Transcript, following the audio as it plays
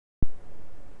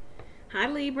Hi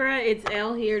Libra, it's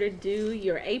Elle here to do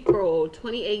your April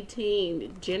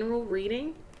 2018 general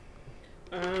reading.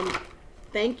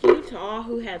 Thank you to all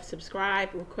who have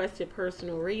subscribed, requested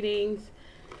personal readings.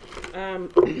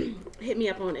 Hit me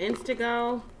up on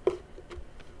Instago.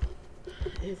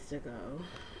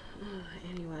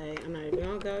 Anyway, I'm not even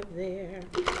gonna go there.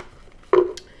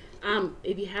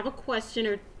 If you have a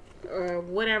question or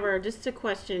whatever, just a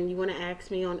question you want to ask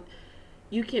me on,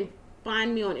 you can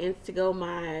find me on Instago.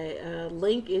 My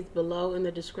link is below in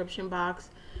the description box.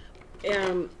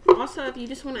 Also, if you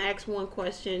just want to ask one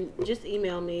question, just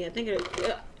email me. I think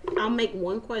I'll make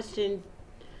one question.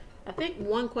 I think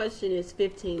one question is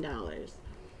 $15.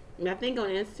 And I think on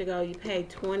Instago you pay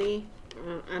 $20.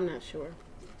 I'm not sure.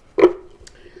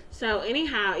 So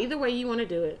anyhow, either way you want to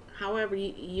do it, however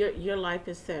your life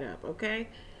is set up, okay?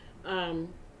 Find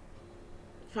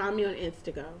me on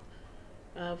Instago.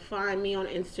 Find me on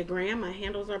Instagram. My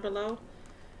handles are below.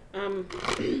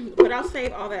 But I'll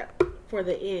save all that for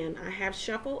the end. I have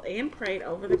shuffled and prayed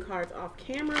over the cards off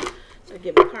camera. I'll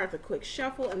give the cards a quick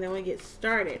shuffle and then we get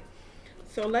started.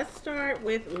 So let's start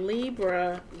with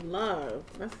Libra love.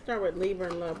 Let's start with Libra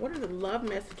and love. What are the love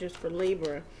messages for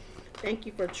Libra? Thank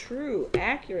you for true,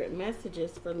 accurate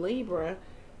messages for Libra.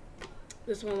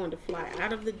 This one wanted to fly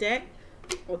out of the deck.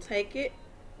 We'll take it.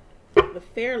 The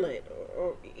Fairlit,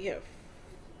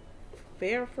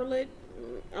 Fairlit.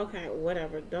 Okay,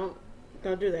 whatever. Don't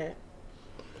do that.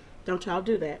 Don't y'all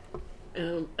do that.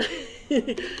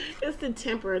 It's the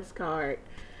Temperance card.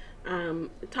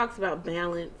 It talks about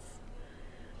balance.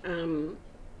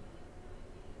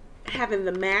 Having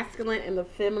the masculine and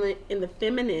the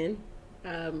feminine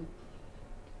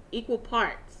equal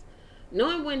parts.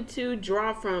 Knowing when to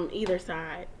draw from either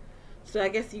side. So I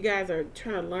guess you guys are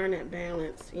trying to learn that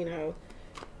balance, you know,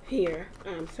 here.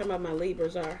 Some of my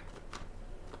Libras are.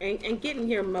 And getting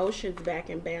your emotions back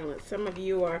in balance. Some of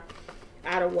you are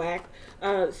out of whack.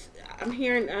 I'm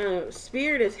hearing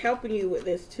Spirit is helping you with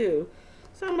this too.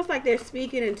 It's almost like they're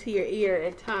speaking into your ear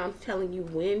at times, telling you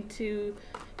when to,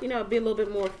 you know, be a little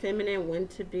bit more feminine, when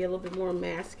to be a little bit more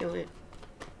masculine.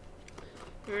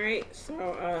 All right,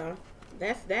 so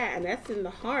that's that, and that's in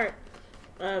the heart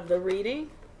of the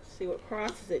reading. Let's see what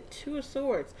crosses it. Two of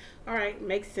Swords. All right,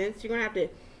 makes sense. You're gonna have to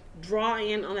draw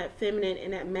in on that feminine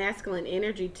and that masculine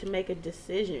energy to make a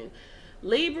decision.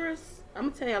 Libras, I'm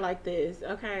gonna tell you like this,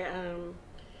 okay?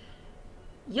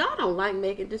 Y'all don't like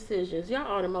making decisions. Y'all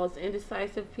are the most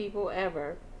indecisive people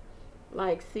ever.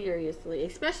 Like, seriously.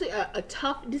 Especially a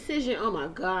tough decision. Oh my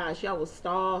gosh, y'all will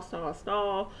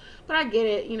stall. But I get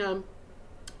it, you know.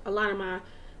 A lot of my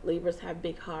Libras have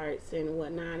big hearts and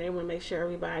whatnot. They want to make sure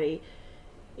everybody,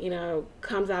 you know,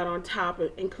 comes out on top,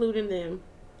 including them.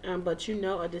 But you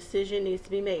know, a decision needs to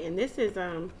be made. And this is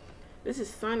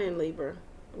Sun in Libra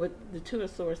with the Two of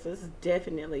Swords. So this is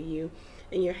definitely you.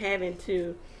 And you're having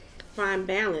to find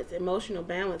balance, emotional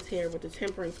balance here with the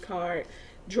Temperance card.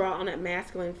 Draw on that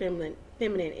masculine,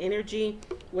 feminine energy.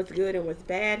 What's good and what's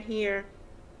bad here.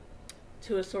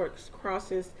 Two of Swords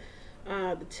crosses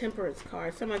the Temperance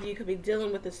card. Some of you could be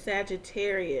dealing with the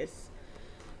Sagittarius.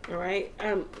 All right.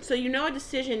 So you know a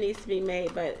decision needs to be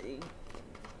made, but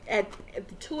at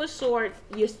the Two of Swords,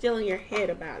 you're still in your head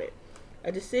about it.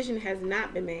 A decision has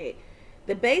not been made.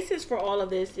 The basis for all of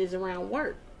this is around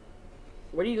work.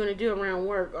 What are you going to do around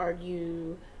work? Are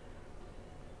you,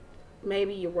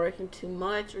 maybe you're working too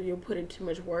much, or you're putting too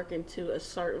much work into a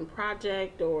certain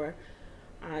project, or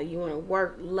you want to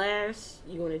work less,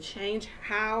 you want to change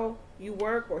how you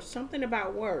work, or something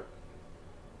about work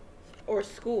or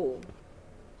school.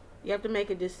 You have to make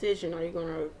a decision. Are you going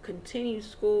to continue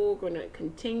school, going to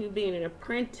continue being an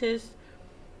apprentice,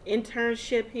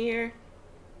 internship here?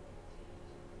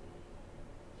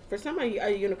 For some of you, are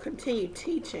you going to continue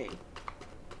teaching?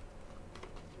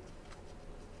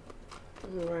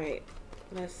 All right,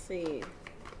 let's see.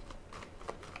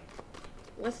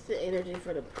 What's the energy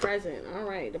for the present? All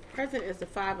right, the present is the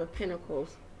Five of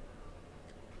Pentacles.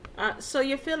 So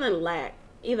you're feeling lack,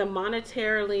 either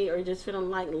monetarily or you're just feeling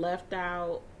like left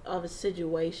out of a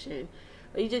situation.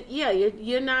 Or you just, yeah,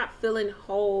 you're not feeling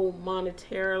whole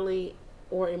monetarily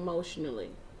or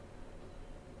emotionally.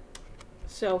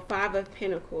 So Five of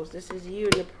Pentacles, this is you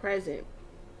in the present.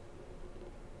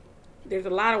 There's a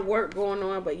lot of work going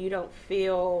on, but you don't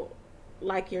feel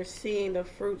like you're seeing the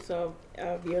fruits of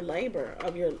your labor,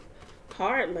 of your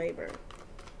hard labor.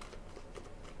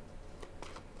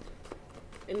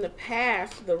 In the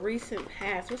past, the recent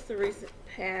past, what's the recent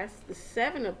past? The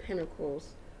Seven of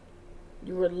Pentacles.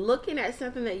 You were looking at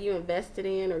something that you invested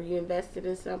in, or you invested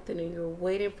in something and you're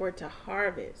waiting for it to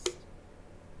harvest.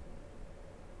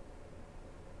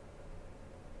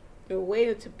 You're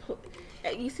waiting to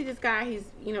you see this guy, he's,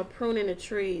 you know, pruning the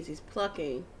trees, he's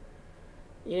plucking.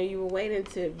 You know, you were waiting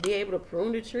to be able to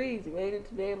prune the trees, you're waiting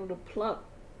to be able to pluck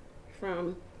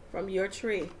from your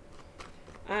tree.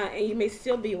 And you may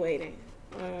still be waiting.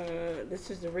 This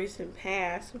is the recent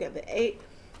past. We got the 8.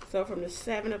 So from the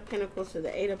 7 of Pentacles to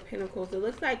the 8 of Pentacles, it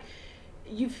looks like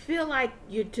you feel like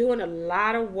you're doing a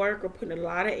lot of work or putting a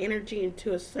lot of energy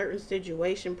into a certain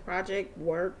situation, project,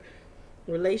 work,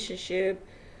 relationship,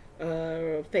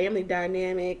 family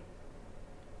dynamic,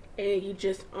 and you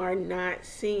just are not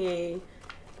seeing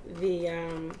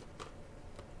the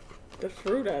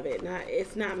fruit of it.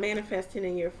 It's not manifesting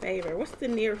in your favor. What's the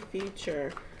near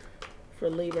future for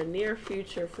Libra? Near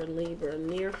future for Libra.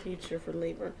 Near future for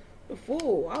Libra. The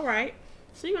Fool. All right.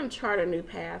 So you're going to chart a new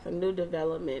path, a new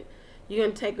development. You're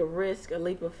going to take a risk, a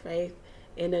leap of faith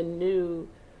in a new,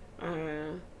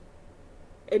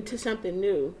 into something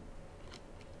new.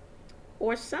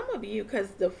 Or some of you, because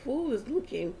the Fool is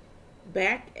looking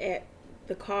back at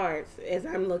the cards as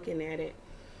I'm looking at it.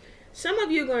 Some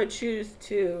of you are going to choose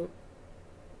to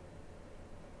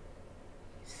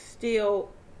still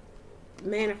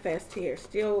manifest here,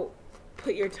 still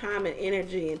put your time and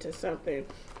energy into something,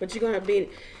 but you're going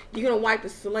to wipe the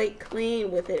slate clean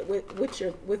with it,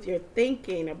 with your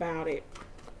thinking about it.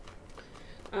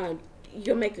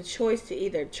 You'll make the choice to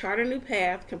either chart a new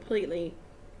path completely,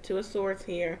 to a Swords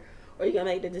here, or you're going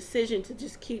to make the decision to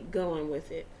just keep going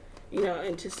with it, you know,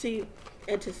 and to see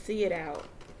it out.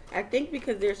 I think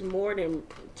because there's more than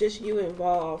just you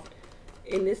involved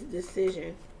in this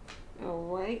decision. All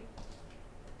right.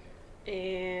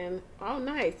 And, oh,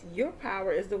 nice. Your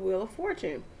power is the Wheel of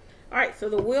Fortune. All right, so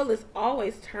the wheel is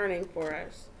always turning for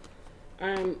us.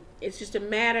 It's just a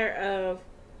matter of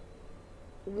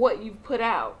what you've put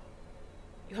out.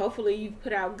 Hopefully you've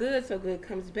put out good, so good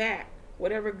comes back.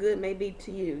 Whatever good may be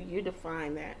to you, you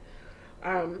define that.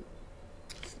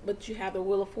 But you have the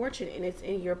Wheel of Fortune, and it's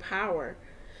in your power.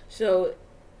 So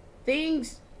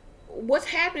what's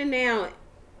happening now,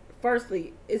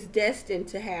 firstly, is destined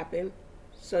to happen.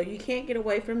 So you can't get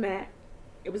away from that.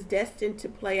 It was destined to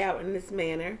play out in this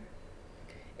manner.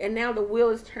 And now the wheel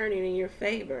is turning in your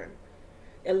favor.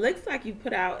 It looks like you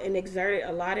put out and exerted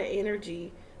a lot of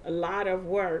energy, a lot of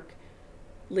work,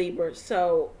 Libra.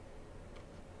 So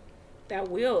that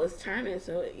wheel is turning.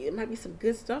 So it might be some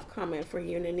good stuff coming for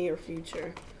you in the near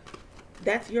future.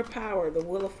 That's your power. The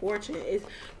Wheel of Fortune is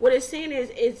what it's saying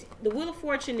is the Wheel of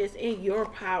Fortune is in your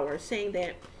power, saying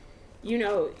that you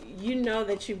know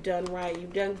that you've done right,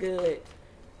 you've done good.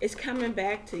 It's coming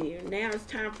back to you. Now it's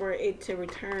time for it to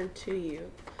return to you.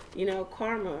 You know,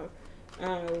 karma.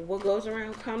 What goes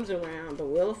around comes around. The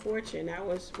Wheel of Fortune. That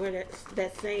was where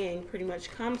that saying pretty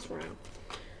much comes from.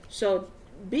 So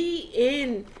be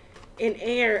in an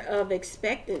air of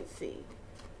expectancy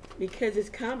because it's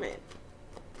coming.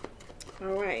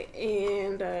 All right,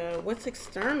 and what's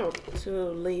external to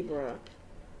Libra?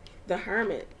 The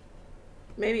Hermit.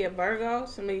 Maybe a Virgo,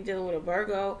 somebody dealing with a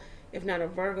Virgo. If not a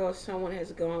Virgo, someone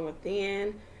has gone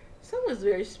within. Someone's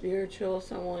very spiritual.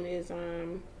 Someone is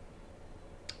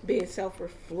being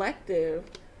self-reflective.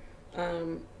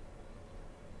 They're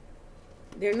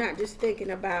not just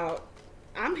thinking about,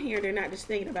 they're not just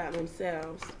thinking about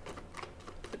themselves,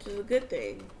 which is a good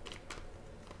thing.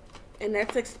 And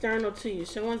that's external to you.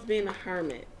 Someone's being a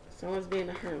hermit. Someone's being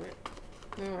a hermit.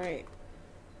 All right.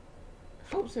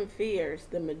 Hopes and fears.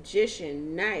 The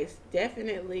Magician. Nice.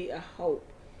 Definitely a hope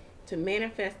to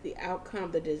manifest the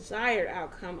outcome, the desired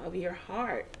outcome of your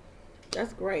heart.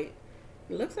 That's great.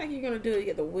 It looks like you're going to do it. You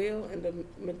get the Wheel and the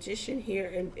Magician here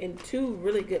in two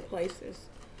really good places.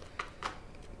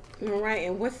 All right.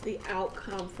 And what's the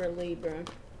outcome for Libra?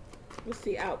 What's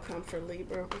the outcome for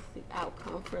Libra? What's the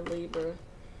outcome for Libra?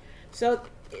 So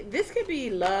this could be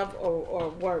love or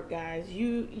work, guys.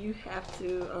 You have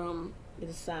to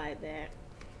decide that.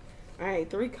 All right,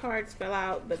 3 cards fell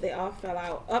out, but they all fell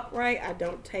out upright. I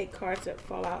don't take cards that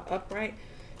fall out upright,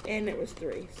 and it was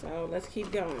 3. So let's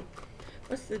keep going.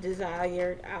 What's the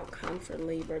desired outcome for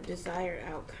Libra? Desired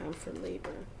outcome for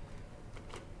Libra.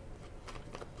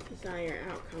 Desired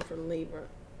outcome for Libra.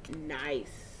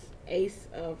 Nice. Ace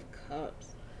of Cups.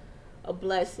 A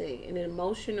blessing, an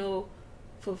emotional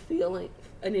fulfilling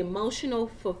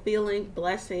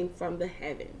blessing from the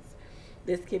heavens.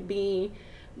 This could be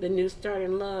the new start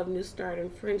in love, new start in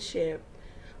friendship.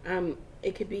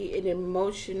 It could be an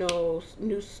emotional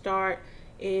new start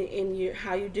in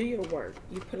how you do your work.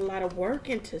 You put a lot of work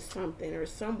into something or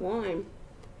someone,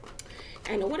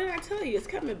 and what did I tell you? It's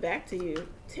coming back to you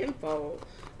tenfold.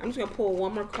 I'm just gonna pull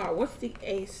one more card. What's the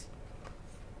Ace?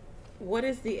 What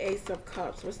is the Ace of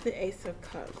Cups? What's the Ace of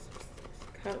Cups?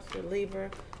 Cups for Libra.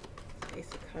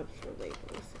 Ace of Cups for Libra.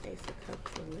 What's the Ace of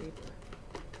Cups for Libra?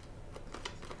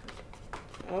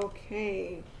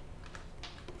 Okay.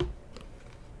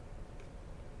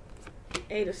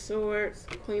 Eight of Swords,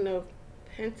 Queen of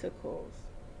Pentacles.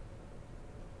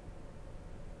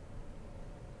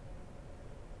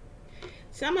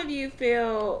 Some of you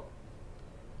feel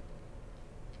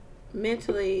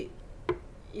mentally,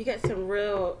 you got some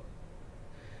real,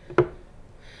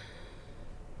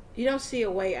 you don't see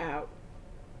a way out.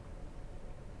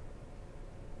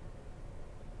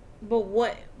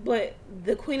 But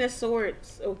the Queen of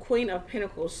Swords, or Queen of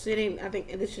Pentacles sitting, I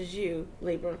think this is you,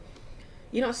 Libra.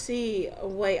 You don't see a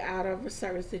way out of a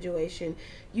certain situation.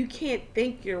 You can't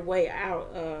think your way out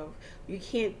of. You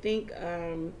can't think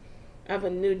of a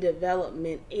new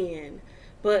development in.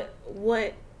 But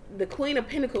what the Queen of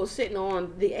Pentacles sitting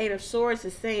on the Eight of Swords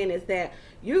is saying is that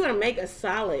you're going to make a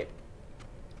solid,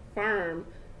 firm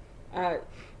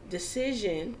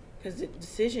decision, because the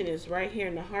decision is right here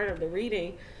in the heart of the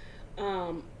reading,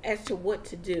 as to what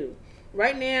to do.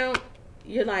 Right now,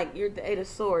 you're the Eight of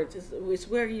Swords. It's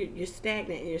where you're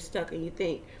stagnant and you're stuck, and you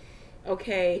think,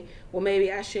 okay, well,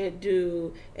 maybe I should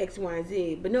do X, Y, and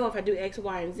Z. But no, if I do X,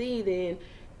 Y, and Z, then,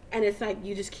 and it's like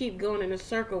you just keep going in a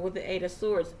circle with the Eight of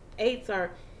Swords. Eights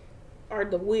are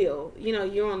the wheel. You know,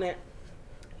 you're on the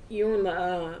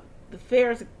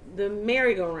Ferris, the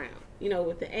merry-go-round, you know,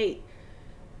 with the eight.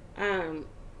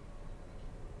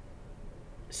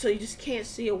 So you just can't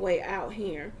see a way out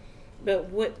here.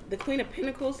 But with the Queen of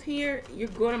Pentacles here, you're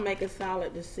going to make a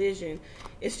solid decision.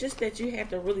 It's just that you have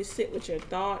to really sit with your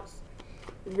thoughts,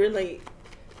 really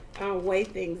weigh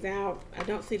things out. I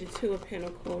don't see the Two of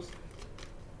Pentacles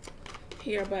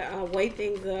here, but weigh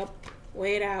things up,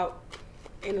 weigh it out,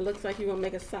 and it looks like you're going to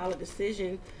make a solid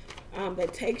decision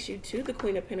that takes you to the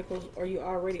Queen of Pentacles, or you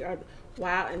already are.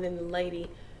 Wow. And then the lady,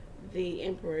 the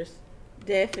Empress,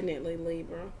 definitely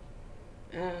Libra.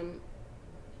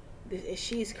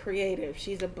 She's creative,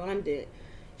 she's abundant,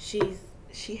 she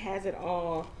has it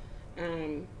all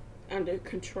under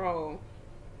control.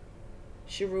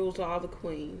 She rules all the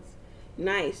queens.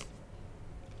 Nice.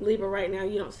 Libra, right now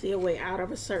you don't see a way out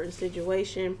of a certain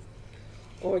situation,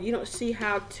 or you don't see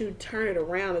how to turn it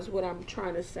around, is what I'm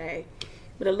trying to say.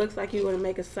 But it looks like you're going to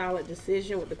make a solid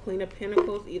decision with the Queen of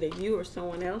Pentacles, either you or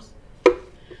someone else,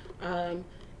 and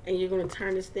you're going to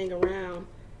turn this thing around.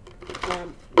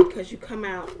 Because you come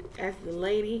out as the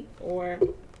lady or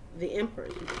the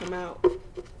Empress. You come out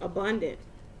abundant,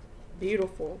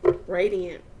 beautiful,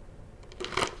 radiant,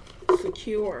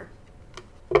 secure.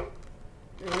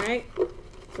 Alright?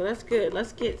 So that's good.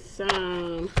 Let's get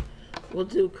some. We'll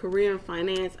do career and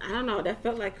finance. I don't know. That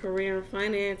felt like career and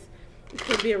finance. It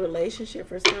could be a relationship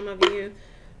for some of you.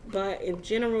 But in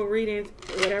general readings,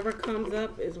 whatever comes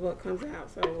up is what comes out.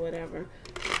 So whatever.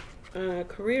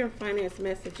 Career and finance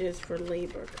messages for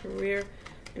Libra. Career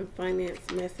and finance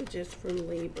messages for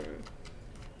Libra.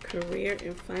 Career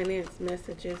and finance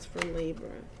messages for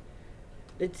Libra.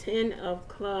 The Ten of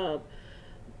Clubs.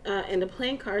 In the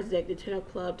playing cards deck, the Ten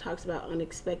of Clubs talks about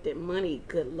unexpected money,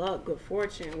 good luck, good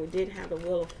fortune. We did have the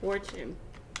Wheel of Fortune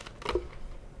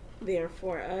there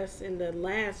for us in the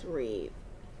last read.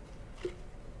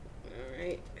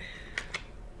 Alright.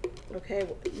 Okay,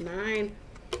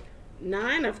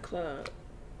 Nine of Clubs,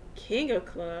 King of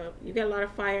Clubs. You got a lot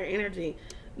of fire energy.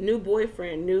 New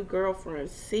boyfriend, new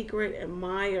girlfriend, secret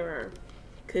admirer.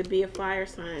 Could be a fire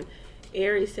sign.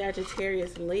 Aries,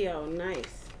 Sagittarius, Leo.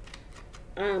 Nice.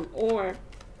 Or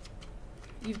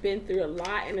you've been through a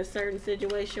lot in a certain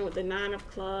situation with the Nine of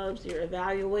Clubs. You're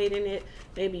evaluating it.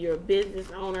 Maybe you're a business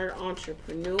owner,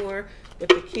 entrepreneur with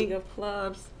the King of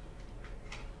Clubs.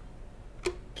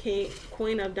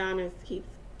 Queen of Diamonds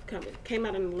came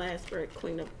out in the last spread.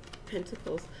 Queen of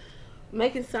Pentacles.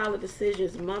 Making solid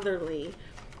decisions, motherly.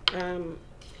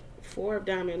 Four of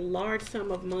Diamonds, large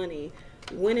sum of money.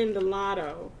 Winning the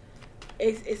lotto.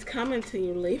 It's coming to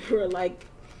you, Libra. Like,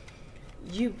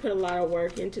 you put a lot of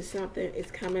work into something.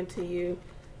 It's coming to you.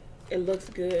 It looks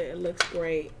good. It looks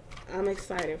great. I'm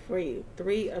excited for you.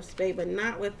 Three of Spades, but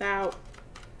not without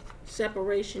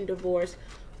separation, divorce,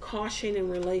 caution in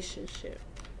relationship.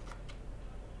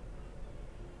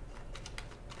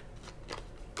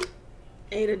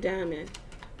 Eight of Diamonds.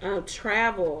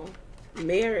 Travel,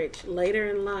 marriage, later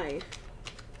in life.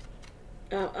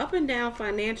 Up and down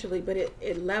financially, but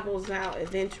it levels out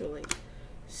eventually.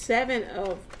 Seven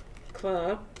of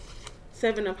Clubs,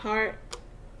 Seven of Hearts,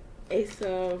 Ace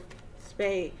of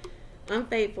Spades.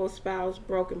 Unfaithful spouse,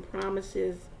 broken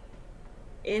promises,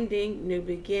 ending, new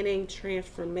beginning,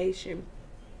 transformation.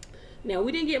 Now,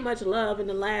 we didn't get much love in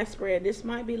the last spread. This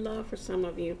might be love for some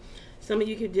of you. Some of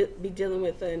you could be dealing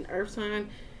with an earth sign,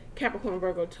 Capricorn,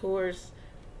 Virgo, Taurus,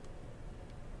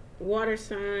 water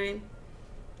sign,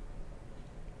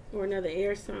 or another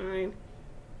air sign.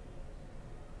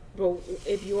 But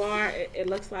if you are, it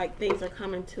looks like things are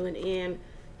coming to an end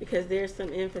because there's some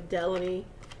infidelity,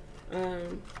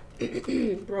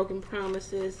 broken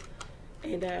promises,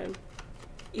 and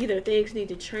either things need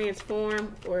to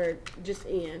transform or just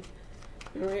end.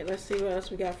 All right, let's see what else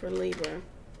we got for Libra.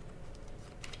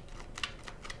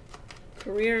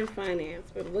 Career and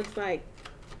finance, but it looks like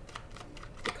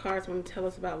the cards want to tell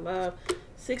us about love.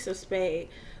 Six of Spades.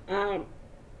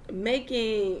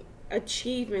 Making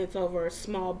achievements over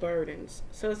small burdens.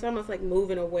 So it's almost like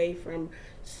moving away from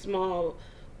small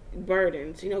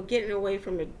burdens, you know, getting away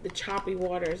from the choppy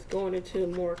waters, going into a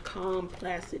more calm,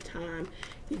 placid time.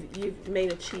 You've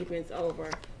made achievements over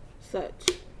such.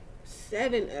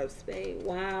 Seven of Spades.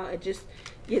 Wow, it just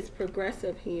gets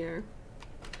progressive here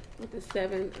with the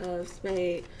Seven of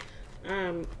Spades.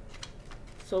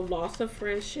 So loss of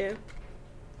friendship,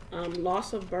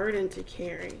 loss of burden to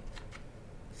carry.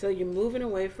 So you're moving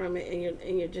away from it,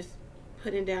 and you're just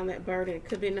putting down that burden. It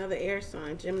could be another air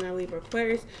sign, Gemini, Libra,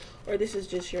 Aquarius, or this is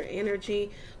just your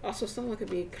energy. Also, someone could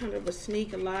be kind of a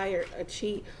sneak, a liar, a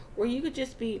cheat, or you could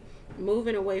just be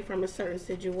moving away from a certain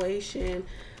situation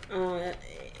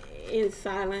in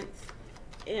silence,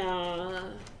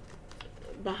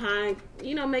 behind,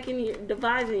 you know,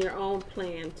 devising your own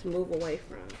plan to move away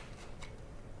from.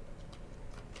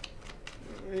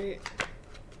 All right.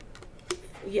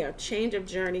 Yeah, change of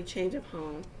journey, change of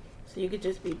home. So you could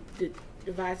just be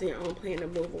devising your own plan to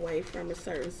move away from a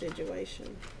certain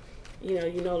situation. You know,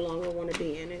 you no longer want to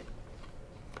be in it.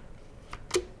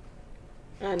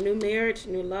 New marriage,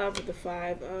 new love with the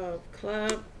Five of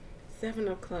Clubs, Seven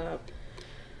of Clubs.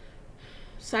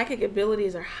 Psychic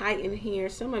abilities are heightened here.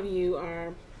 Some of you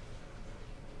are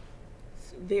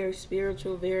very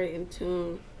spiritual, very in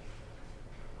tune.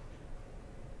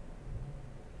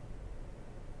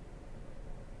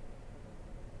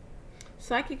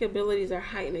 Psychic abilities are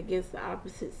heightened against the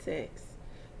opposite sex,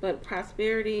 but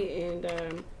prosperity and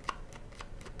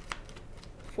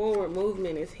forward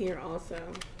movement is here also.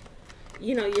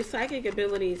 You know, your psychic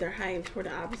abilities are heightened toward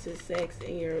the opposite sex,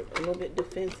 and you're a little bit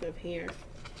defensive here.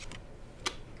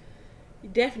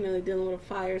 You're definitely dealing with a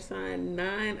fire sign,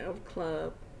 Nine of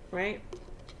Clubs, right?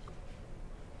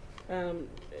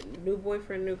 New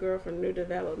boyfriend, new girlfriend, new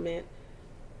development,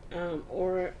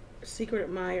 or secret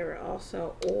admirer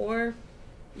also, or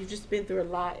you've just been through a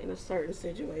lot in a certain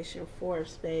situation. Four of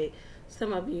Spades.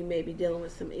 Some of you may be dealing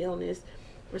with some illness,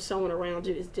 or someone around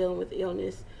you is dealing with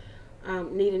illness,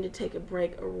 needing to take a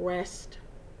break, a rest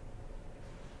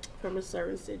from a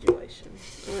certain situation.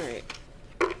 All right.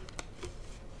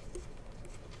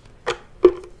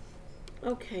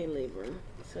 Okay, Libra.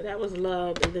 So that was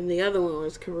love, and then the other one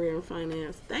was career and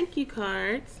finance. Thank you,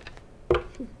 cards.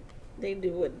 They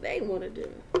do what they want to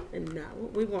do and not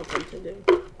what we want them to do.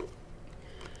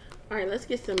 All right, let's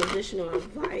get some additional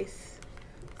advice,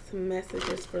 some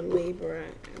messages for Libra,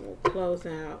 and we'll close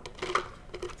out.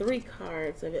 3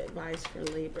 cards of advice for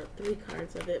Libra. 3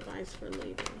 cards of advice for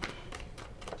Libra.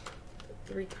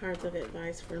 3 cards of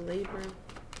advice for Libra.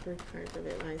 3 cards of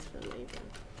advice for Libra.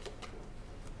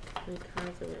 3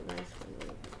 cards of advice for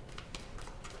Libra.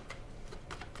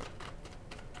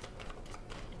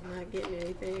 I'm not getting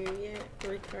anything yet.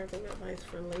 3 cards of advice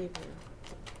for Libra.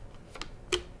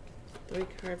 3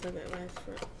 cards of advice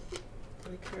for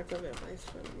 3 cards of advice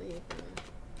for Libra.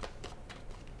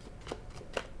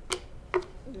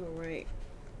 All right.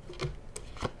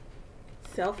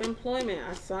 Self-employment.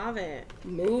 I saw that.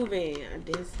 Moving. I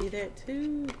did see that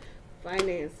too.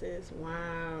 Finances.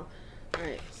 Wow. All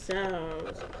right.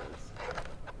 So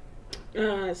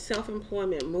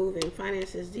self-employment, moving,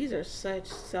 finances. These are such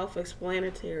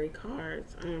self-explanatory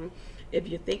cards. If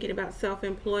you're thinking about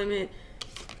self-employment,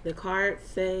 the cards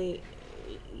say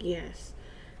yes.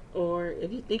 Or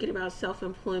if you're thinking about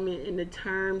self-employment in the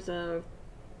terms of,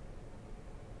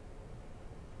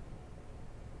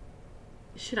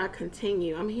 should I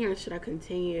continue? I'm hearing, should I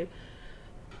continue?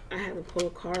 I have to pull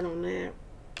a card on that.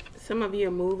 Some of you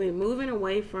are moving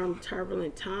away from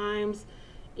turbulent times,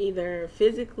 either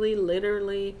physically,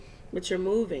 literally, but you're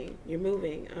moving.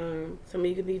 Some of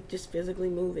you could be just physically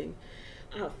moving.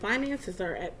 Finances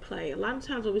are at play. A lot of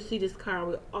times when we see this card,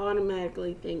 we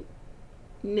automatically think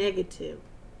negative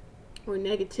or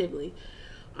negatively.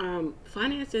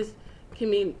 Finances can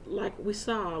mean, like we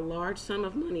saw, a large sum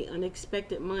of money,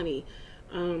 unexpected money.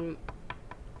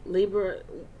 Libra,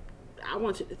 I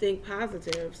want you to think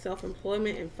positive.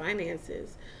 Self-employment and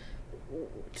finances,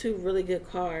 2 really good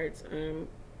cards.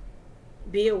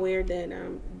 be aware that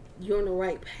you're on the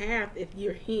right path if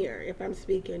you're here, if I'm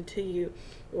speaking to you,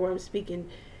 or I'm speaking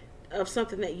of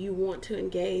something that you want to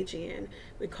engage in.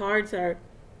 The cards are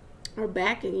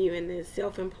backing you in this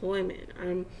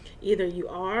self-employment. Either you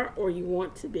are or you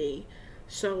want to be.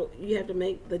 So you have to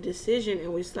make the decision,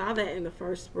 and we saw that in the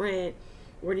first spread.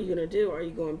 What are you going to do? Are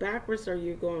you going backwards, or are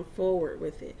you going forward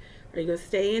with it? Are you going to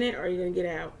stay in it, or are you going to get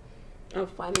out?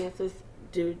 Finances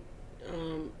do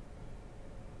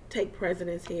take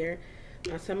precedence here.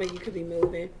 Some of you could be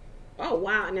moving. Oh,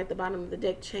 wow. And at the bottom of the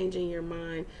deck, changing your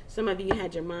mind. Some of you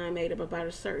had your mind made up about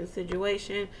a certain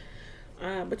situation,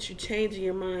 but you're changing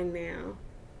your mind now.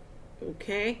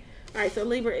 Okay? All right, so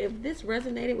Libra, if this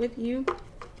resonated with you,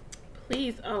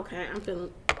 please. Okay, I'm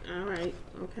feeling. All right.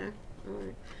 Okay. All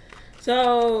right.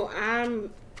 So I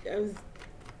was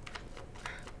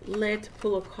led to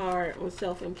pull a card on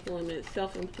self-employment.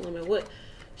 Self-employment. What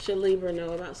should Libra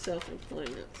know about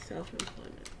self-employment?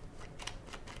 Self-employment.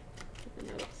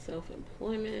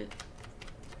 Self-employment.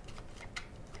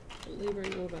 Libra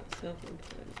know about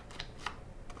self-employment.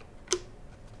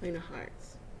 Queen of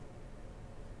Hearts.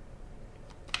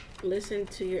 Listen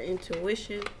to your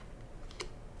intuition.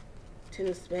 Ten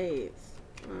of Spades.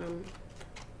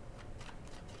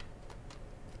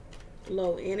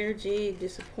 Low energy,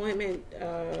 disappointment,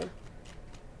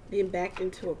 being backed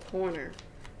into a corner.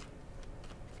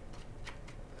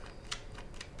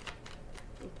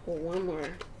 I'll pull one more.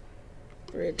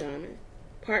 Red diamond.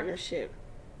 Partnership.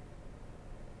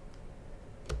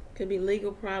 Could be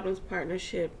legal problems,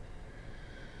 partnership.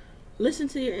 Listen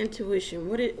to your intuition.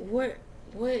 What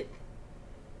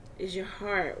is your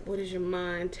heart? What is your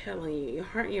mind telling you? Your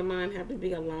heart and your mind have to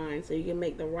be aligned so you can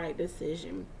make the right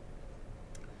decision.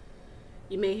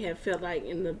 You may have felt like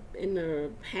in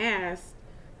the past,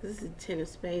 this is Ten of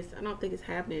Spades. I don't think it's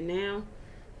happening now,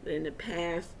 but in the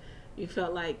past, you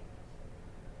felt like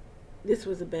this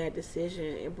was a bad decision.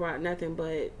 It brought nothing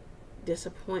but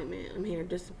disappointment. I'm hearing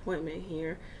disappointment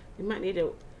here. You might need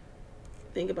to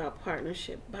think about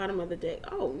partnership. Bottom of the deck.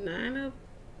 Oh, Nine of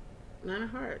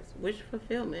Hearts. Wish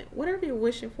fulfillment. Whatever you're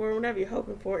wishing for, whatever you're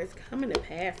hoping for, is coming to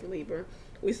pass, Libra.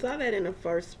 We saw that in the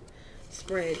first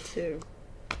spread too.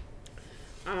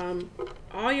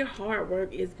 All your hard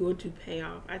work is going to pay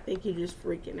off. I think you're just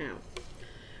freaking out.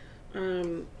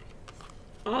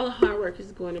 All the hard work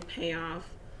is going to pay off.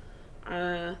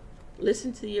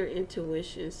 Listen to your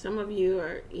intuition. Some of you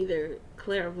are either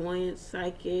clairvoyant,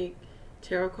 psychic,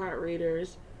 tarot card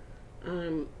readers.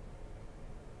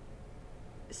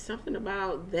 Something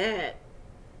about that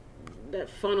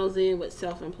funnels in with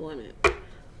self-employment.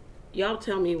 Y'all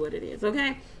tell me what it is,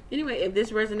 okay? Anyway, if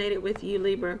this resonated with you,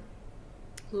 Libra,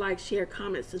 like, share,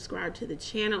 comment, subscribe to the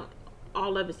channel.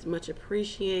 All of it's much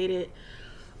appreciated.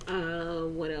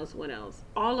 What else?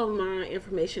 All of my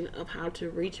information of how to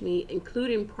reach me,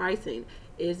 including pricing,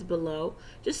 is below.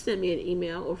 Just send me an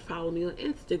email or follow me on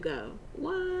Instagram.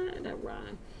 What? That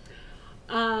rhyme.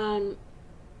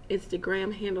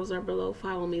 Instagram handles are below.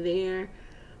 Follow me there.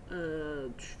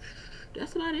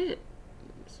 That's about it.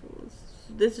 So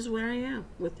this is where I am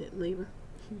with it, Libra.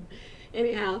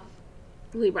 Anyhow,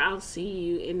 Libra, I'll see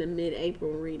you in the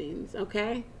mid-April readings,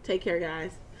 okay? Take care,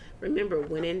 guys. Remember,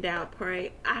 when in doubt,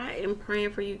 pray. I am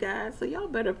praying for you guys, so y'all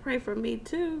better pray for me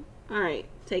too. All right,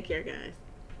 take care, guys.